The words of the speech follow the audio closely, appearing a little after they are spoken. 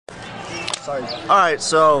Sorry. Alright,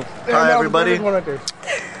 so, hi everybody.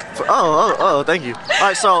 Oh, thank you.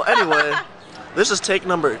 Alright, so anyway, this is take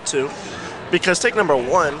number 2. Because take number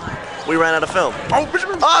 1, we ran out of film. Oh,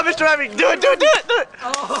 Mr. Peppy, do it! Slow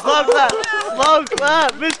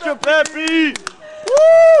clap, Mr. Peppy!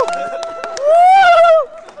 Woo!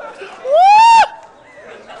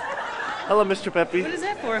 Hello, Mr. Peppy. What is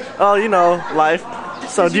that for? Oh, you know, life.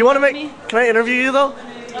 So, do you want to make... Can I interview you, though?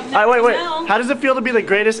 Alright, wait. How does it feel to be the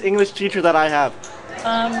greatest English teacher that I have?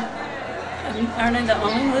 Aren't I the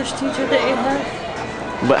only English teacher that you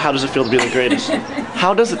have? But how does it feel to be the greatest?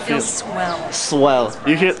 How does it feel? Feels swell. Swell.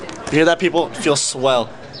 You hear that, people? It feels swell.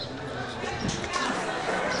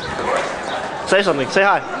 Say something. Say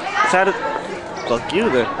hi. Say hi to... Fuck you,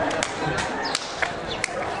 then.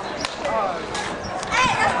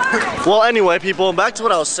 Well, anyway, people, back to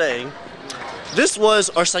what I was saying. This was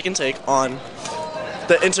our second take on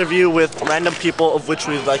the interview with random people of which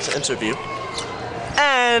we'd like to interview.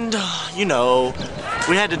 And, you know,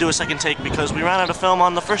 we had to do a second take because we ran out of film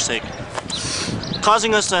on the first take.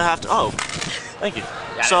 Causing us to have to, oh, thank you.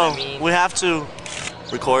 So, we have to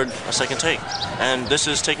record a second take. And this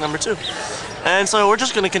is take number 2. And so we're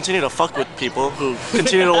just gonna continue to fuck with people who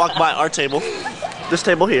continue to walk by our table. This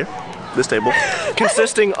table here. This table.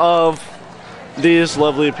 Consisting of these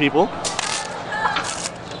lovely people.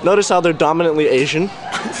 Notice how they're dominantly Asian.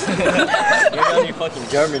 You're not even fucking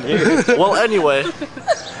German here. Well, anyway.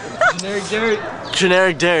 Generic Derek.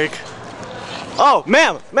 Generic Derek. Oh,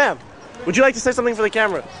 ma'am. Would you like to say something for the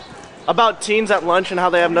camera? About teens at lunch and how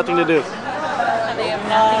they have nothing to do. They have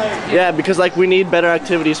nothing to do. Yeah, because like we need better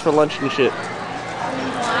activities for lunch and shit.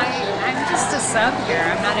 I'm just a sub here.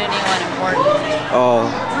 I'm not anyone important. Oh.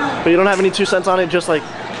 But you don't have any 2 cents on it? Just like,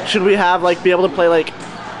 should we have like, be able to play like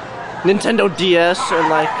Nintendo DS and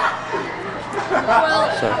like... Well,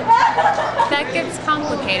 that gets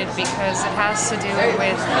complicated because it has to do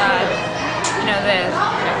with, you know, the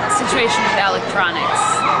situation with electronics.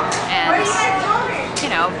 And, you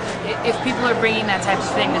know, if people are bringing that type of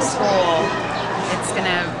thing to school, it's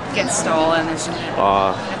gonna get stolen. It's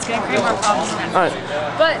gonna create more problems. All right.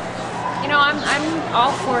 But, you know, I'm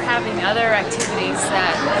all for having other activities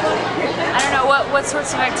that, I don't know, what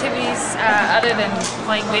sorts of activities other than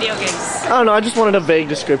playing video games? I don't know, I just wanted a vague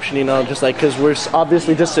description, you know, just like, because we're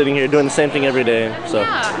obviously just sitting here doing the same thing every day, so.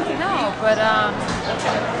 Yeah, no, but, I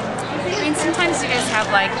mean, sometimes you guys have,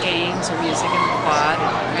 like, games or music in the quad,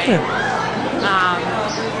 right? Yeah. I'm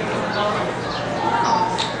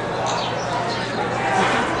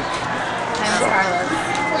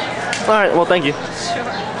Carlos. Alright, well, thank you. Sure.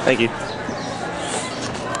 Thank you.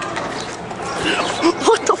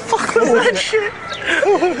 What the fuck was that shit?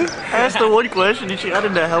 I asked her one question and she got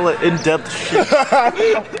into hella in-depth shit.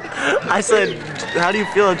 I said, how do you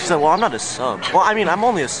feel? And she said, well, I'm not a sub. Well, I mean, I'm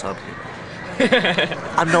only a sub here.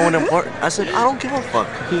 I'm no one important. I said, I don't give a fuck.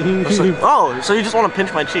 I was like, oh, so you just want to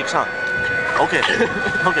pinch my cheeks, huh? Okay.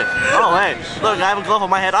 Oh, hey, look, I have a glove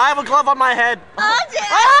on my head. I have a glove on my head.